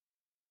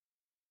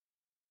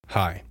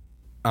Hi,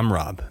 I'm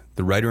Rob,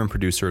 the writer and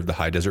producer of the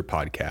High Desert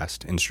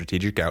Podcast and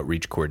strategic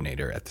outreach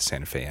coordinator at the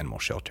Santa Fe Animal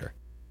Shelter.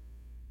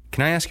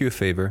 Can I ask you a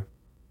favor?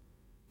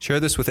 Share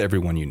this with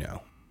everyone you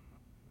know.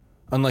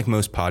 Unlike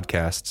most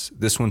podcasts,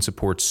 this one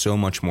supports so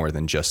much more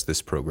than just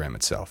this program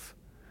itself.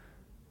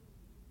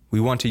 We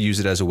want to use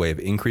it as a way of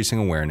increasing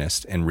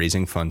awareness and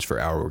raising funds for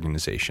our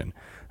organization,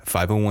 a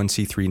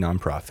 501c3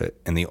 nonprofit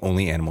and the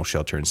only animal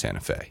shelter in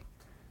Santa Fe.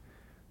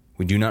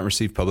 We do not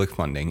receive public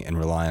funding and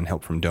rely on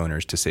help from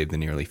donors to save the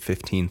nearly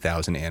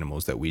 15,000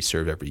 animals that we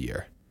serve every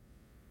year.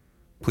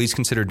 Please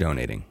consider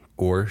donating,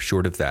 or,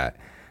 short of that,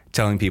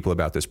 telling people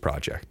about this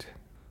project.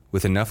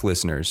 With enough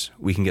listeners,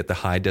 we can get the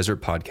High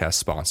Desert Podcast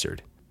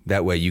sponsored.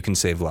 That way you can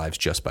save lives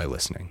just by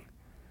listening.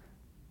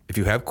 If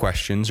you have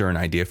questions or an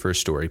idea for a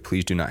story,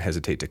 please do not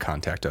hesitate to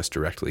contact us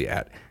directly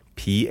at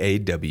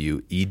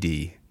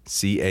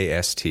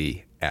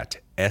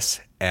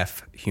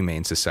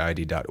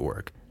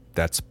pawedcast@sfhumanesociety.org.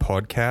 That's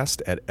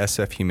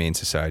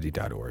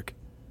podcast@sfhumanesociety.org.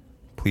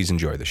 Please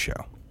enjoy the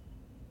show.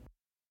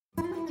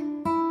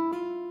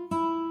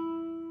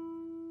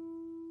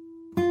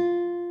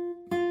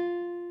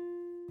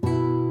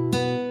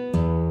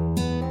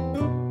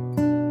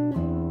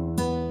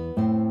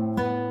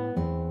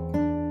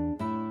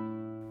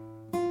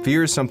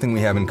 Fear is something we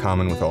have in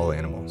common with all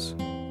animals.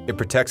 It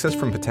protects us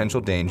from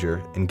potential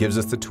danger and gives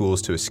us the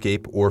tools to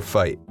escape or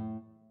fight.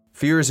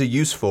 Fear is a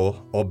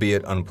useful,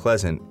 albeit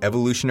unpleasant,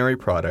 evolutionary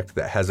product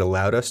that has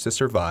allowed us to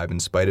survive in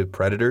spite of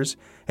predators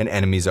and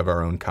enemies of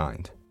our own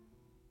kind.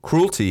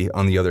 Cruelty,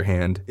 on the other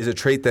hand, is a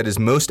trait that is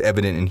most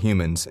evident in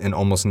humans and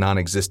almost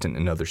non-existent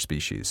in other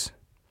species.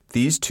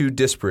 These two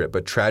disparate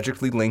but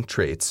tragically linked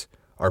traits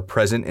are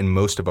present in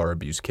most of our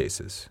abuse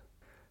cases.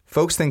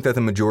 Folks think that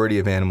the majority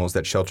of animals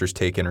that shelters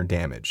take in are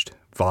damaged,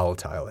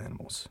 volatile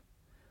animals.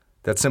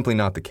 That's simply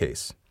not the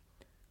case.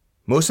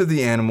 Most of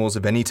the animals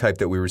of any type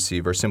that we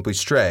receive are simply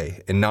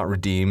stray and not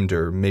redeemed,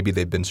 or maybe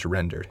they've been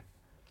surrendered.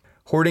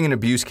 Hoarding and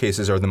abuse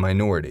cases are the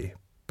minority,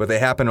 but they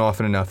happen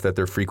often enough that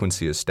their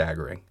frequency is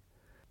staggering.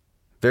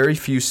 Very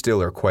few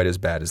still are quite as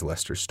bad as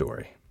Lester's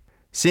story.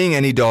 Seeing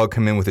any dog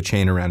come in with a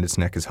chain around its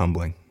neck is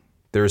humbling.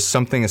 There is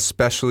something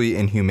especially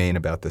inhumane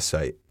about the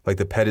sight, like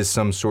the pet is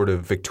some sort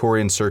of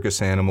Victorian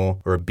circus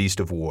animal or a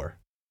beast of war.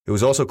 It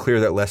was also clear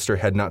that Lester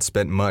had not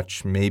spent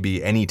much,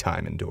 maybe any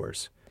time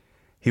indoors.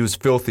 He was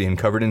filthy and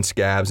covered in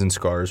scabs and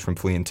scars from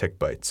flea and tick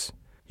bites.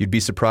 You'd be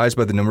surprised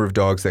by the number of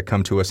dogs that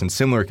come to us in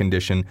similar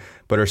condition,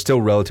 but are still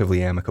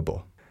relatively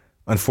amicable.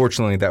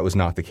 Unfortunately, that was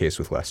not the case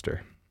with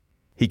Lester.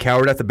 He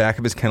cowered at the back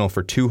of his kennel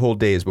for 2 whole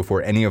days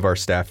before any of our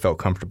staff felt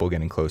comfortable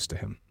getting close to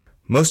him.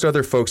 Most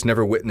other folks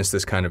never witness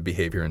this kind of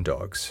behavior in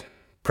dogs,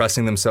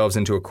 pressing themselves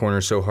into a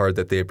corner so hard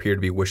that they appear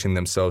to be wishing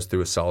themselves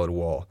through a solid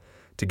wall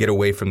to get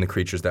away from the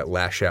creatures that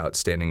lash out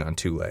standing on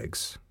 2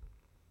 legs.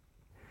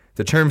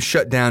 The term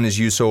shut down is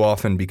used so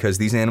often because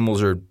these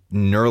animals are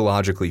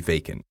neurologically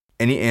vacant.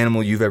 Any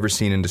animal you've ever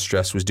seen in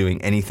distress was doing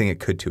anything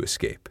it could to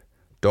escape.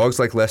 Dogs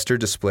like Lester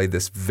display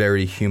this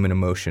very human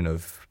emotion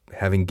of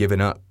having given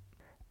up.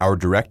 Our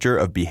Director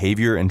of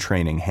Behavior and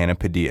Training, Hannah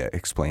Padilla,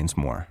 explains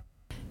more.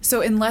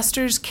 So in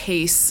Lester's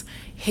case,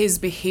 his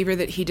behavior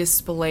that he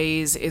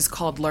displays is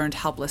called learned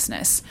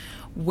helplessness.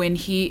 When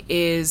he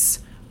is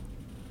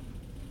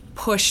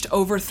pushed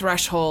over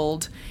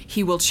threshold,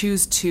 he will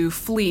choose to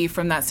flee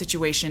from that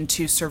situation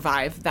to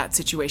survive that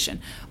situation.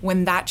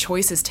 When that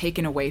choice is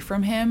taken away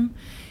from him,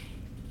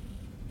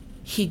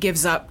 he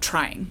gives up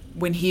trying.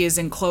 When he is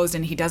enclosed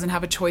and he doesn't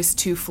have a choice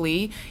to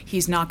flee,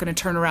 he's not going to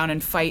turn around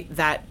and fight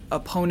that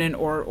opponent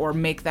or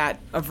make that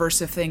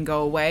aversive thing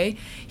go away.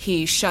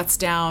 He shuts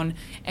down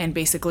and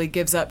basically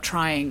gives up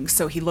trying.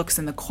 So he looks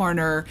in the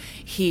corner,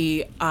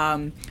 he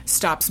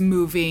stops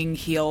moving,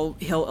 he'll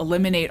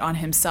eliminate on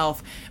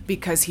himself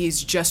because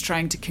he's just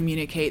trying to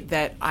communicate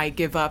that I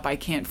give up, I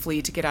can't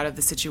flee to get out of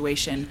the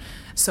situation,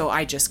 so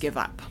I just give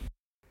up.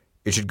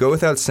 It should go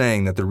without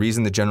saying that the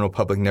reason the general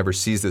public never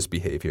sees this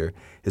behavior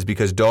is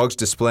because dogs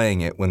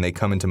displaying it when they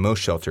come into most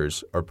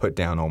shelters are put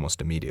down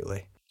almost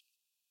immediately.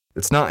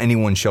 It's not any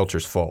one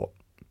shelter's fault.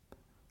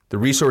 The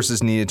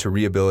resources needed to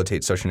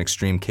rehabilitate such an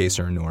extreme case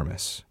are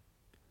enormous.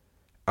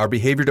 Our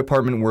behavior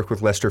department worked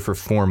with Lester for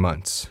 4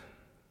 months.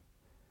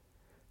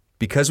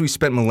 Because we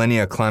spent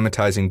millennia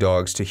acclimatizing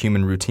dogs to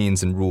human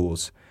routines and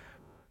rules,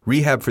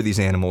 rehab for these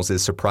animals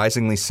is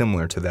surprisingly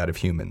similar to that of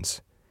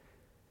humans,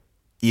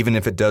 even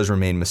if it does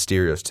remain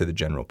mysterious to the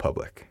general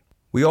public.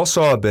 We all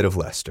saw a bit of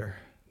Lester.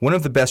 One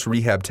of the best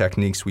rehab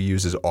techniques we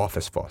use is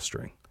office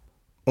fostering.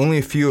 Only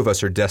a few of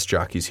us are desk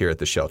jockeys here at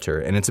the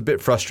shelter, and it's a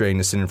bit frustrating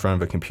to sit in front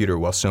of a computer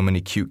while so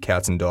many cute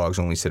cats and dogs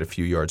only sit a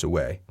few yards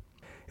away.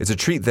 It's a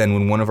treat then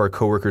when one of our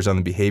coworkers on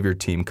the behavior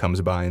team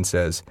comes by and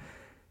says,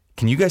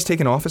 "Can you guys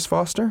take an office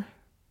foster?"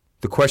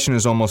 The question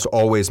is almost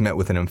always met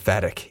with an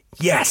emphatic,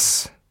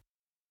 "Yes!"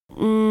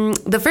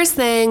 The first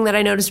thing that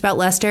I noticed about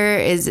Lester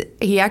is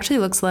he actually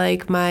looks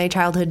like my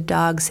childhood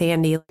dog,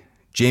 Sandy.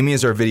 Jamie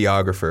is our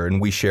videographer,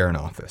 and we share an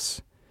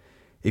office.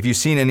 If you've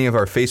seen any of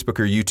our Facebook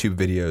or YouTube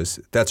videos,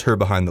 that's her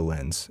behind the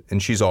lens,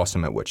 and she's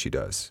awesome at what she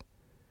does.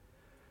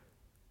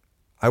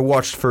 I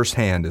watched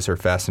firsthand as her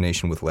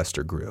fascination with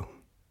Lester grew.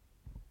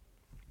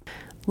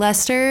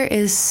 Lester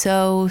is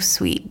so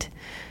sweet.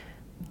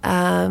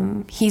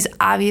 He's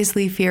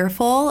obviously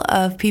fearful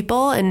of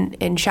people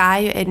and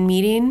shy at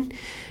meeting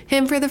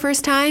him for the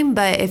first time.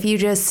 But if you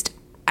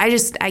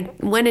I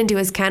went into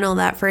his kennel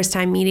that first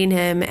time meeting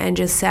him and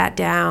just sat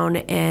down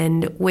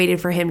and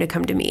waited for him to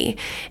come to me.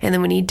 And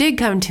then when he did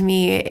come to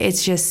me,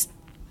 it's just,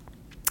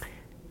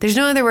 there's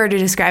no other word to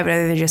describe it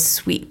other than just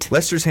sweet.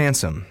 Lester's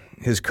handsome.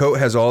 His coat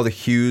has all the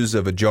hues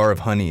of a jar of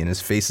honey, and his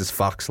face is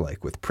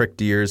fox-like with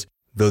pricked ears,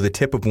 though the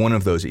tip of one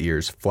of those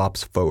ears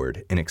flops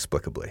forward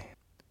inexplicably.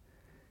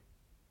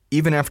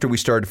 Even after we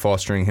started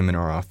fostering him in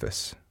our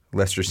office,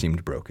 Lester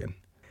seemed broken.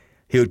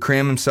 He would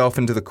cram himself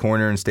into the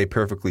corner and stay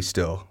perfectly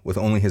still, with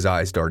only his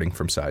eyes darting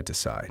from side to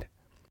side.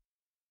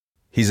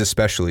 He's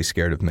especially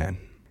scared of men.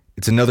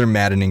 It's another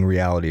maddening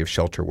reality of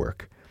shelter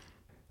work.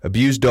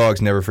 Abused dogs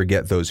never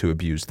forget those who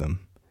abuse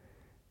them,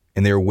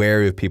 and they are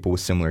wary of people with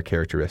similar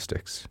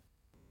characteristics.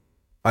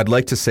 I'd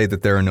like to say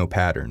that there are no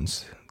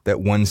patterns,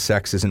 that one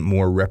sex isn't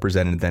more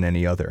represented than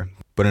any other,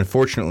 but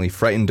unfortunately,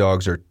 frightened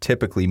dogs are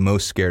typically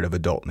most scared of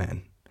adult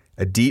men.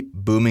 A deep,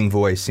 booming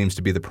voice seems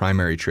to be the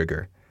primary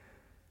trigger,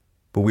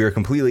 but we are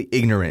completely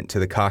ignorant to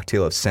the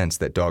cocktail of scents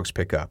that dogs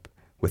pick up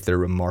with their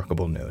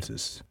remarkable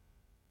noses.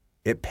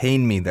 It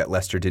pained me that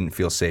Lester didn't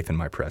feel safe in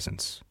my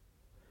presence.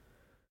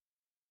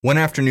 One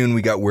afternoon,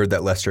 we got word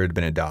that Lester had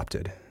been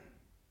adopted.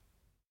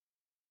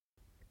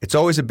 It's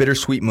always a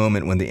bittersweet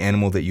moment when the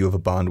animal that you have a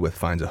bond with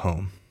finds a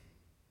home.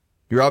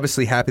 You're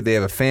obviously happy they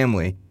have a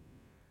family,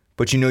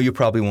 but you know you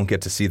probably won't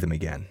get to see them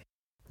again.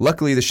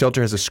 Luckily, the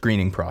shelter has a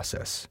screening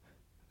process,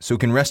 so we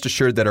can rest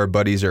assured that our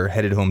buddies are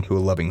headed home to a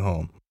loving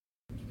home.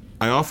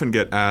 I often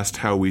get asked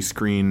how we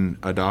screen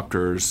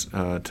adopters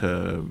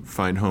to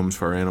find homes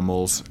for our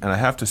animals, and I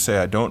have to say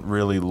I don't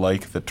really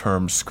like the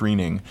term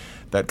screening.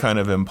 That kind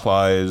of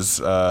implies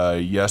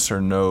yes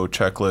or no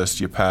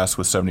checklist, you pass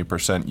with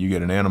 70%, you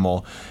get an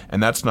animal,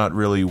 and that's not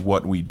really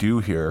what we do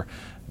here.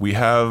 We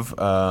have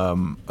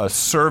a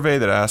survey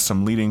that asks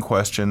some leading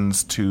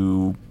questions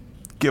to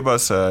give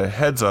us a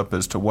heads up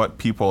as to what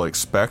people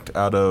expect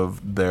out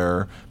of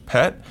their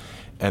pet,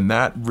 and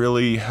that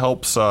really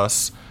helps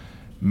us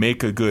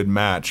make a good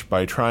match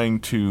by trying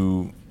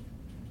to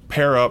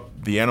pair up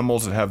the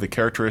animals that have the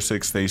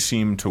characteristics they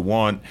seem to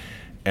want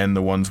and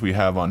the ones we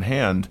have on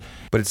hand.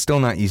 But it's still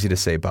not easy to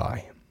say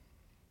bye.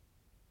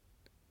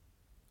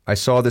 I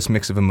saw this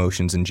mix of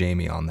emotions in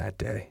Jamie on that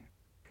day.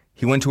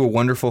 He went to a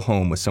wonderful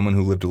home with someone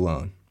who lived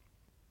alone,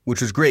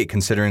 which was great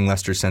considering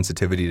Lester's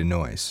sensitivity to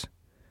noise.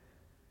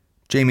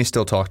 Jamie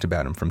still talked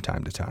about him from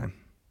time to time.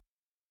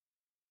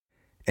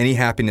 Any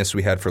happiness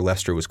we had for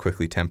Lester was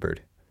quickly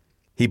tempered.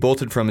 He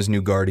bolted from his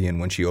new guardian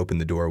when she opened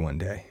the door one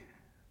day.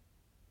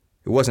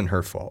 It wasn't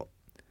her fault.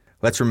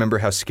 Let's remember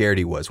how scared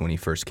he was when he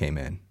first came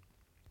in.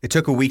 It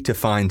took a week to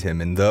find him,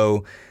 and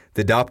though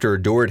the doctor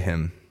adored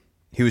him,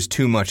 he was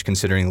too much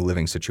considering the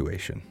living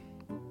situation.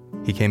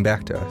 He came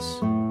back to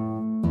us.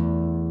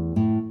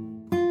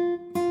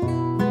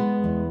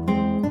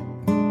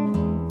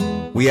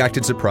 We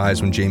acted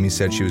surprised when Jamie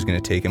said she was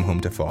going to take him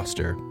home to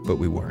foster, but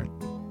we weren't.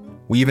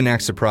 We even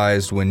acted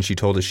surprised when she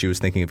told us she was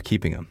thinking of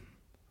keeping him.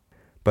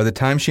 By the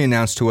time she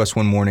announced to us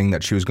one morning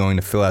that she was going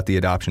to fill out the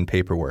adoption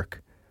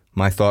paperwork,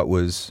 my thought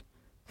was,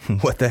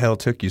 what the hell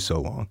took you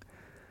so long?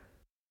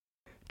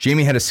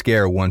 Jamie had a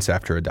scare once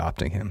after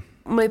adopting him.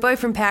 My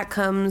boyfriend Pat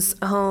comes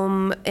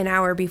home an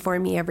hour before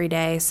me every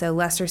day, so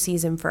Lester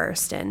sees him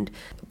first. And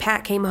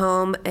Pat came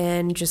home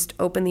and just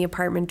opened the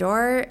apartment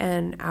door,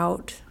 and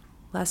out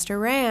Lester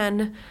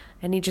ran,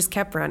 and he just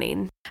kept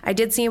running. I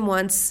did see him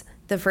once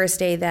the first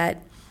day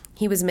that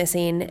he was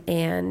missing,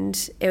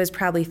 and it was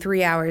probably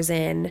 3 hours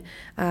in,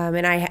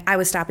 and I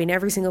was stopping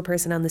every single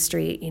person on the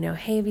street,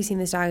 hey, have you seen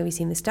this dog? Have you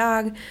seen this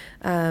dog?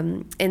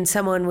 And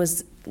someone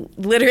was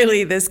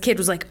literally, this kid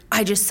was like,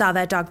 I just saw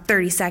that dog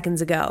 30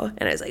 seconds ago.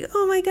 And I was like,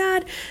 oh my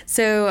God.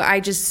 So I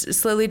just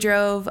slowly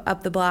drove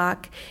up the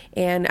block,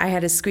 and I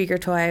had a squeaker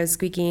toy. I was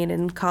squeaking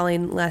and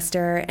calling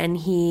Lester, and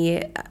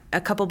he,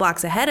 a couple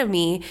blocks ahead of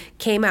me,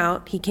 came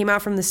out. He came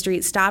out from the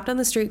street, stopped on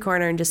the street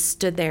corner, and just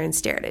stood there and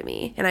stared at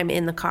me. And I'm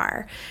in the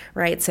car,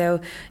 right?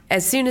 So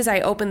as soon as I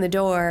opened the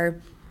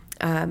door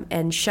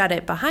and shut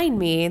it behind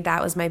me,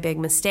 that was my big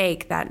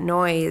mistake. That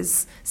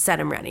noise set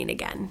him running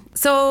again.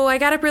 So I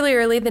got up really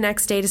early the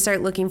next day to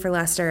start looking for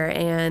Lester,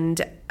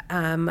 and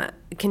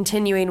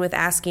continuing with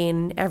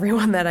asking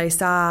everyone that I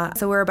saw.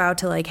 So we're about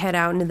to head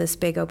out into this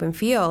big open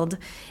field,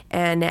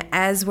 and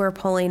as we're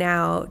pulling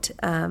out,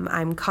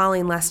 I'm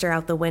calling Lester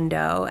out the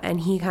window,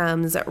 and he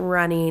comes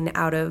running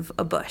out of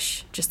a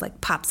bush, just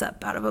pops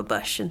up out of a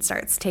bush and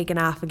starts taking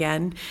off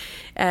again.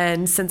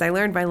 And since I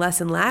learned my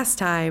lesson last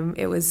time,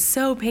 it was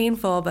so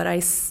painful, but I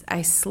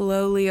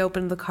slowly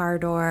opened the car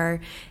door,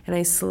 and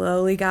I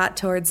slowly got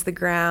towards the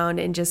ground,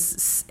 and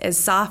just as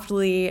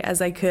softly as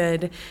I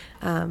could,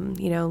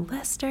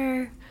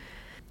 Lester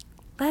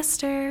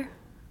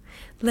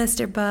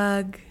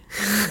Bug.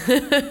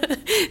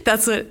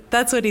 That's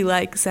what he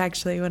likes,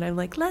 actually, when I'm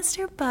like,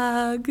 Lester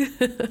Bug.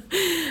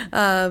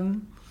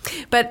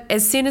 But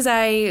as soon as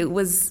I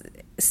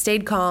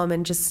stayed calm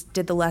and just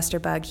did the Lester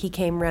bug, he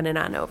came running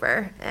on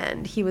over,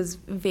 and he was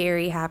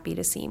very happy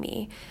to see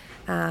me.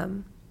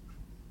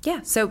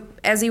 So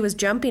as he was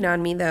jumping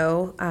on me,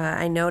 though,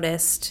 I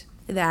noticed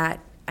that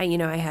I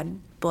had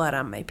blood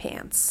on my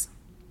pants.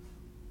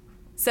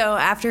 So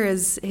after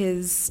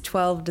his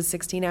 12 to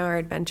 16 hour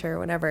adventure or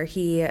whatever,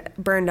 he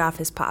burned off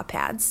his paw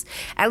pads.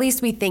 At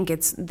least we think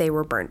they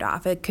were burned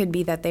off. It could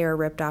be that they were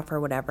ripped off or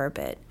whatever,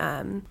 but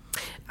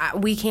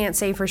we can't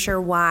say for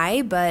sure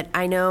why. But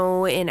I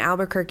know in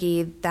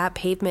Albuquerque, that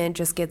pavement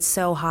just gets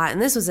so hot.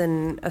 And this was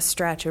in a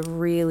stretch of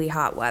really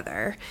hot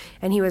weather.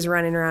 And he was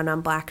running around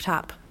on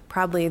blacktop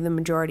probably the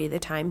majority of the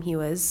time he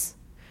was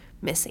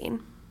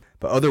missing.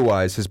 But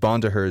otherwise, his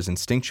bond to her is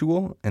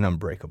instinctual and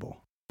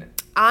unbreakable.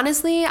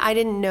 Honestly, I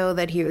didn't know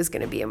that he was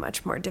going to be a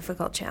much more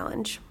difficult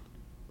challenge.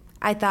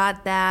 I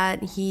thought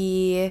that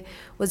he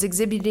was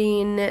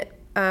exhibiting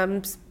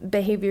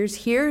behaviors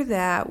here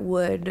that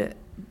would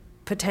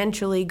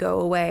potentially go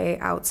away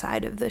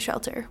outside of the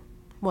shelter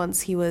once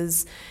he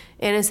was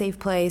in a safe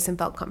place and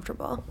felt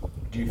comfortable.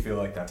 Do you feel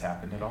like that's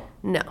happened at all?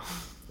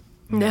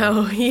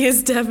 No, he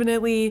has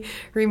definitely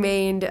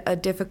remained a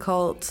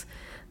difficult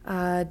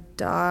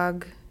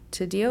dog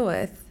to deal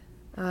with.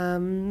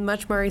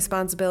 Much more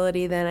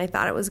responsibility than I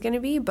thought it was going to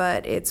be,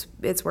 but it's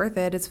worth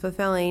it. It's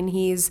fulfilling.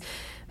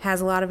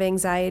 Has a lot of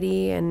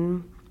anxiety,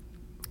 and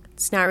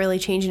it's not really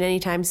changing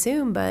anytime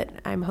soon, but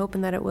I'm hoping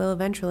that it will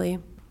eventually.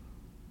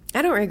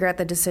 I don't regret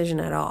the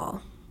decision at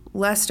all.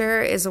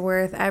 Lester is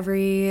worth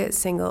every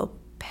single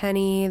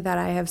penny that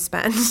I have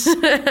spent.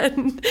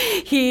 And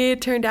he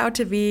turned out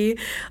to be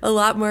a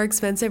lot more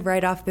expensive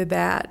right off the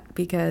bat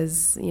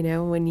because,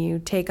 when you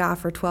take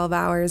off for 12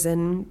 hours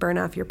and burn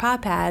off your paw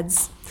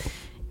pads,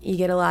 you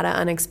get a lot of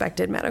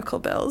unexpected medical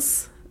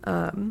bills.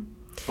 Well,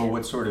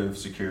 what sort of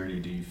security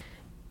do you...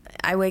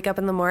 I wake up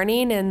in the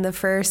morning and the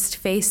first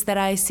face that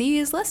I see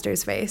is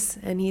Lester's face.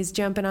 And he's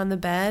jumping on the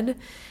bed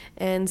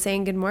and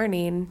saying good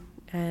morning.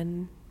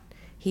 And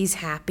he's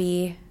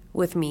happy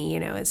with me,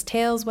 his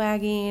tail's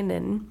wagging.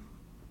 And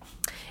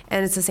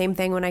it's the same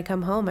thing when I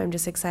come home. I'm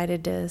just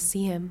excited to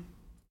see him.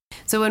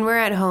 So when we're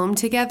at home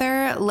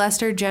together,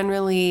 Lester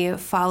generally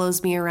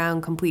follows me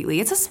around completely.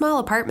 It's a small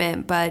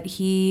apartment, but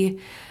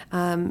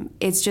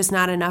it's just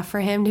not enough for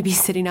him to be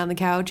sitting on the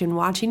couch and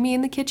watching me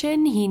in the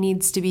kitchen. He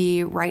needs to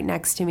be right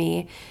next to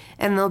me.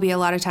 And there'll be a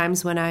lot of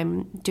times when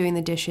I'm doing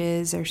the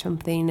dishes or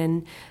something,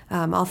 and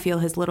I'll feel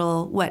his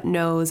little wet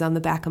nose on the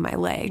back of my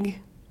leg.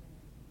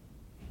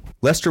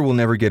 Lester will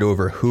never get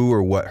over who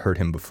or what hurt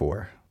him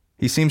before.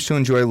 He seems to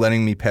enjoy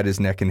letting me pet his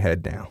neck and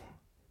head now,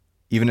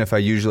 even if I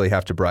usually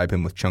have to bribe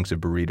him with chunks of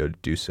burrito to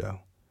do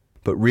so.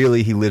 But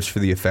really, he lives for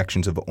the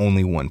affections of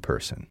only one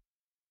person.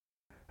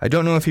 I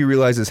don't know if he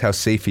realizes how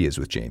safe he is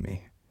with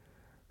Jamie.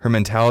 Her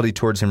mentality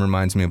towards him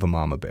reminds me of a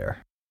mama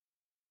bear.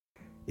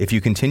 If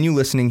you continue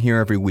listening here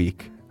every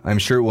week, I'm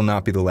sure it will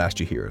not be the last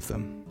you hear of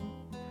them.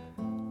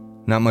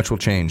 Not much will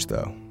change,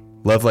 though.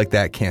 Love like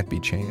that can't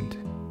be chained.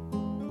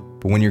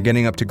 But when you're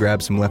getting up to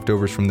grab some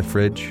leftovers from the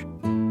fridge,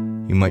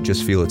 you might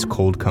just feel its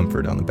cold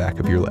comfort on the back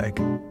of your leg.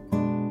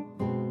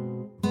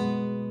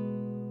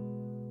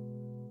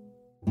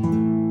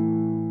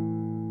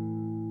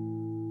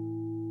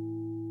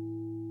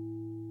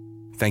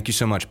 Thank you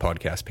so much,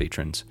 podcast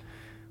patrons.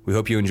 We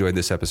hope you enjoyed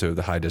this episode of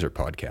the High Desert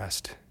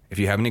Podcast. If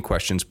you have any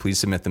questions, please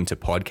submit them to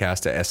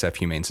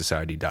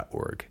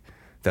podcast@sfhumanesociety.org.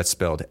 That's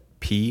spelled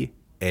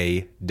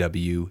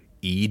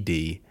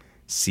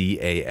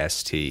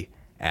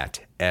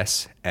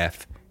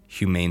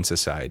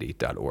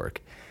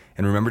PAWEDCAST@sfhumanesociety.org.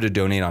 And remember to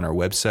donate on our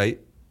website,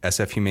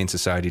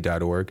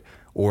 sfhumanesociety.org,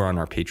 or on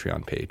our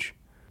Patreon page.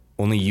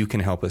 Only you can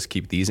help us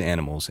keep these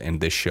animals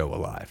and this show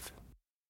alive.